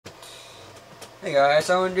Hey guys,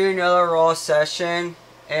 I'm gonna do another raw session,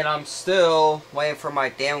 and I'm still waiting for my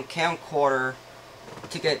damn camcorder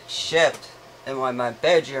to get shipped in my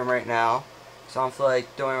bedroom right now. So I don't feel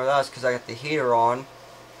like doing it with us because I got the heater on.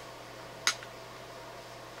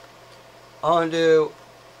 I'm gonna do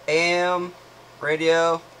AM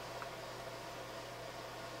radio.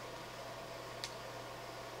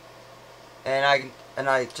 And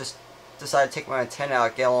I just decided to take my antenna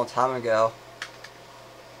out a long time ago.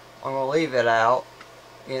 I'm gonna leave it out.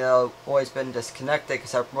 You know, always been disconnected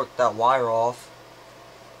because I worked that wire off.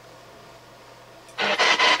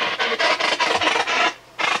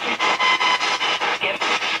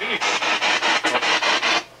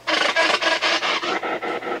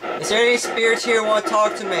 Is there any spirits here who want to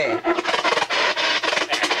talk to me?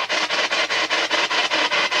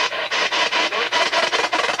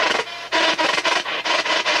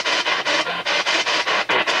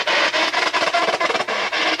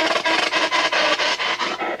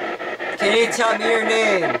 Can you tell me your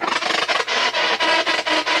name?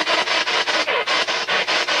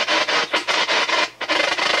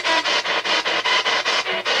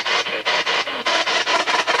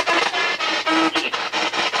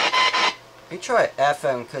 Let me try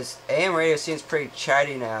FM because AM radio seems pretty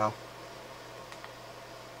chatty now.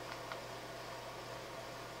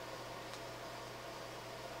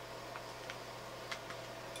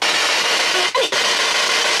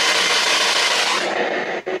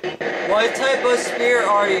 What type of spirit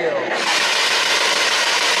are you?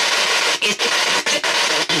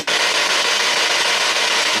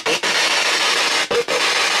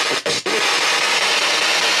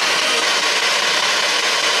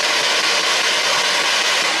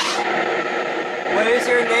 What is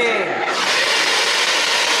your name?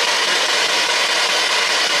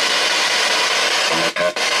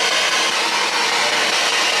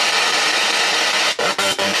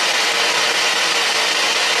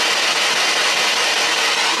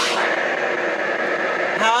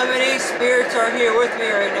 How many spirits are here with me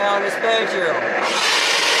right now in this bedroom?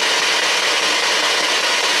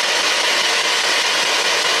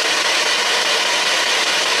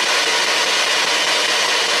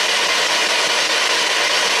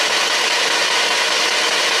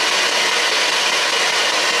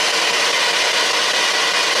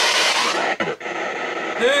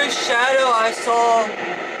 Whose shadow I saw a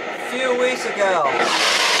few weeks ago?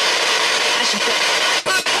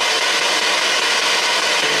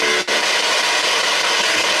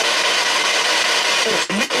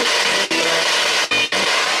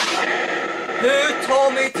 Who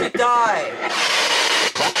told me to die?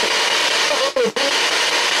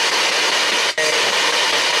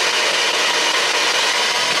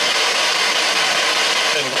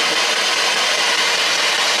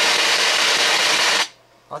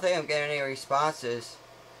 I don't think I'm getting any responses.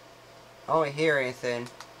 I don't hear anything.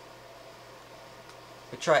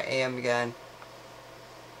 We'll try AM again.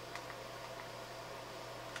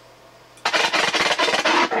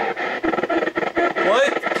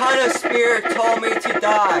 What kind of spirit told me to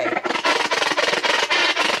die?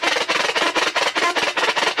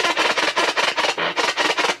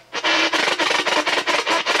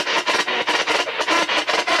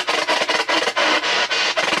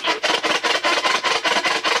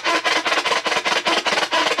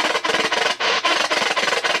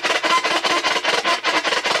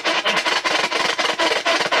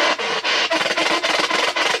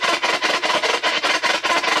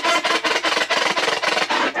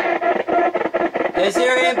 Is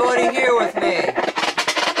there anybody here with me?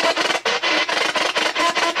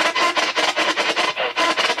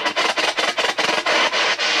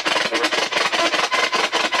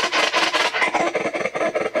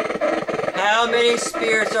 How many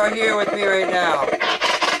spirits are here with me right now?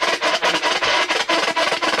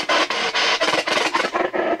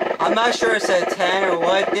 I'm not sure it said 10 or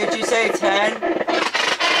what. Did you say 10?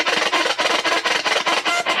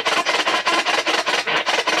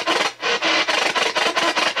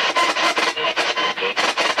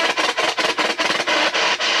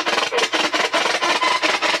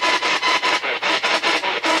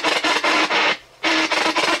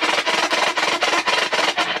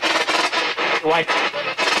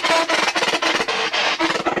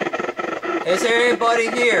 Is there anybody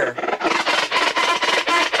here?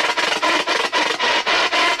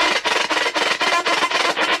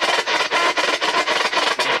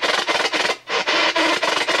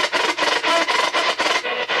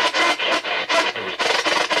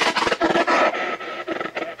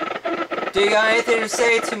 Do you got anything to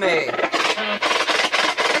say to me?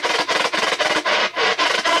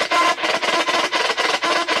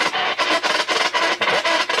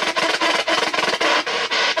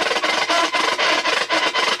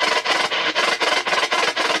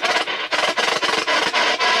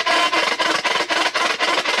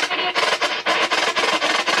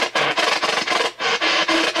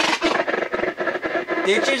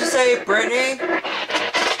 say Brittany?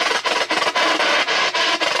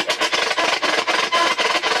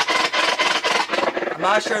 I'm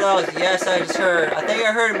not sure that was yes I just heard. I think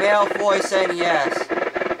I heard a male voice saying yes.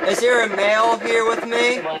 Is there a male here with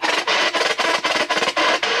me?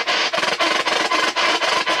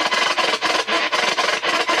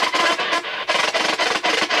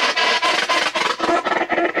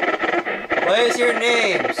 What is your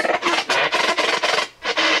names?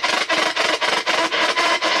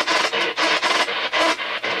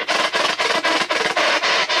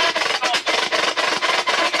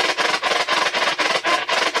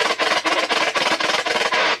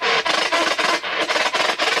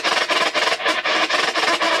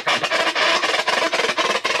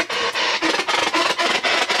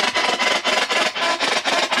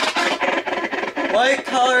 What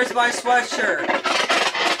color is my sweatshirt?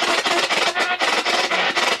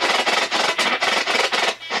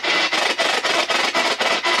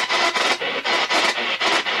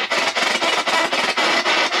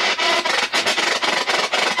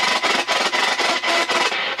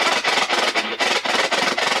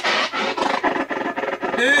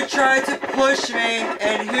 Who tried to push me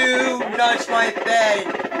and who nudged my bed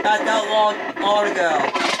not that long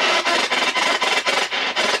ago?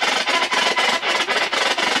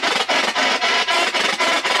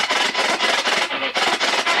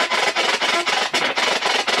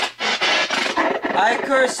 I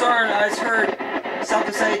could have sworn I just heard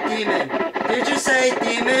something say demon. Did you say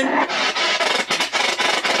demon?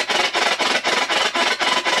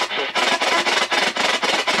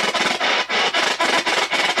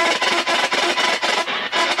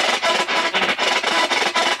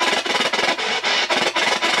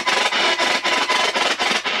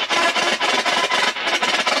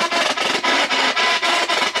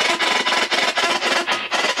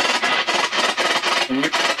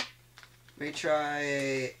 Let me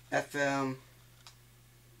try FM.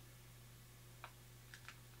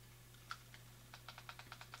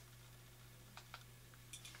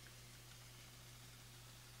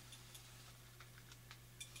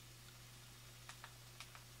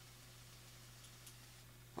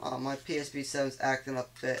 My p-sb7 is acting up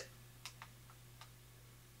a bit.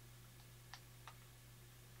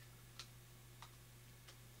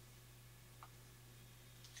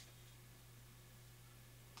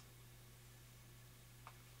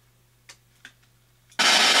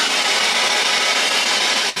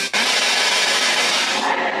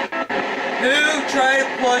 Who tried to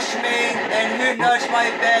push me and who nudged my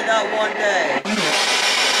bed that one day?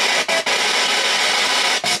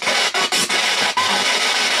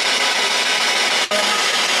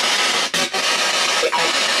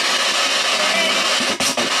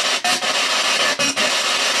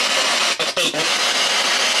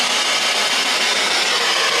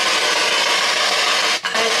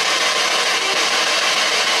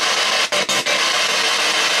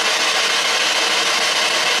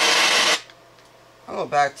 I'll go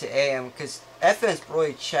back to AM because FM's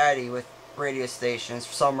really chatty with radio stations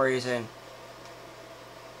for some reason.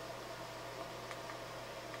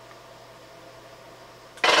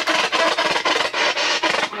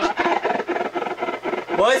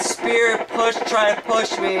 What spirit tried to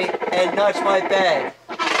push me and nudge my bed?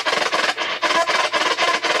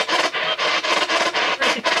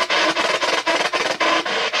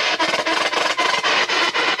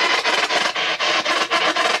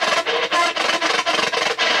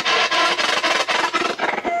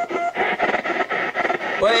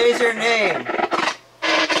 What is your name?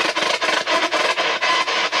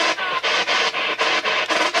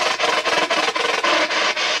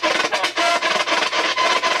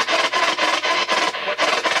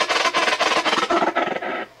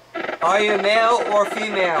 Are you male or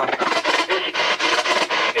female? What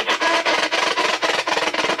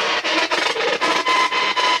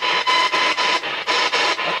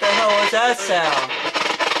the hell was that sound?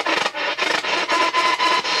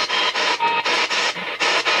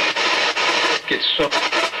 It's so.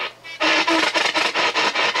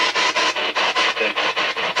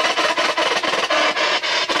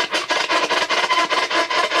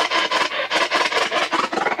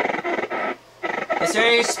 Is there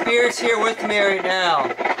any spirits here with me right now?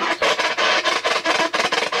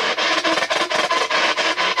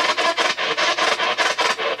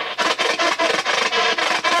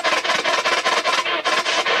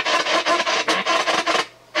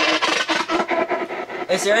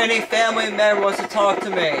 Is there any family member who wants to talk to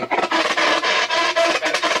me?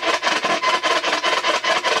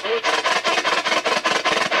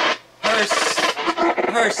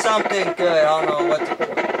 Heard something good. I don't know what to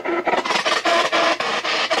do.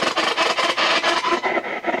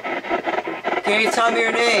 Can you tell me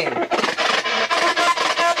your name?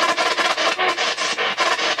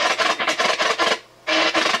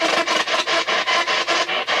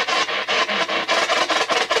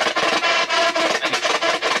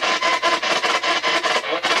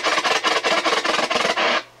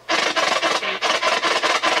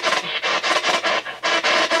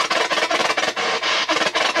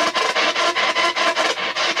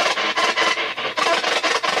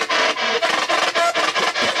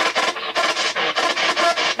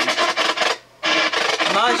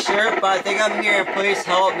 I'm not sure, but I think I'm hearing please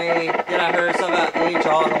help me. Then I heard something about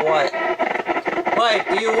angel, I don't know what. Wait,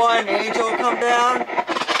 do you want an angel to come down?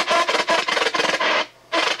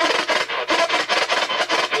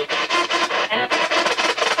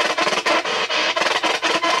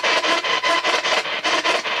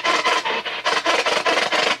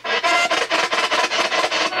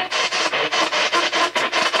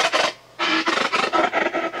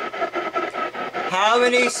 How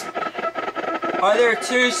many... Are there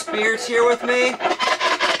 2 spirits here with me?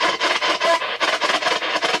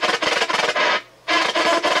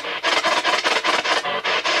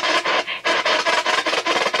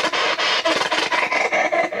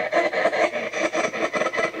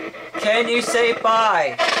 Can you say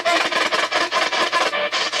bye?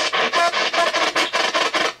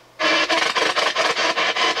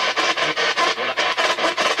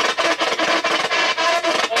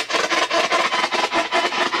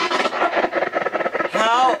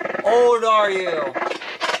 How old are you?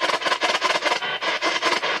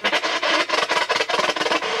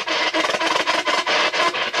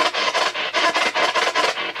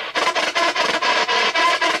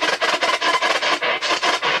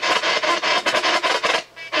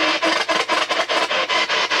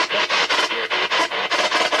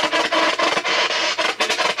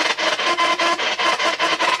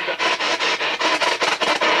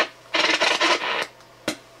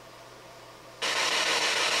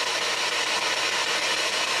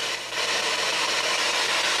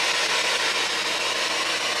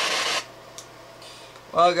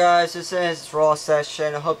 Well guys, this is Raw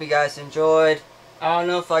session. I hope you guys enjoyed. I don't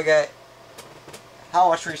know if I get how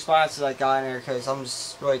much responses I got in here because I'm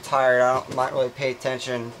just really tired. I'm not really paying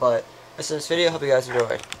attention. But this is this video. Hope you guys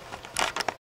enjoyed.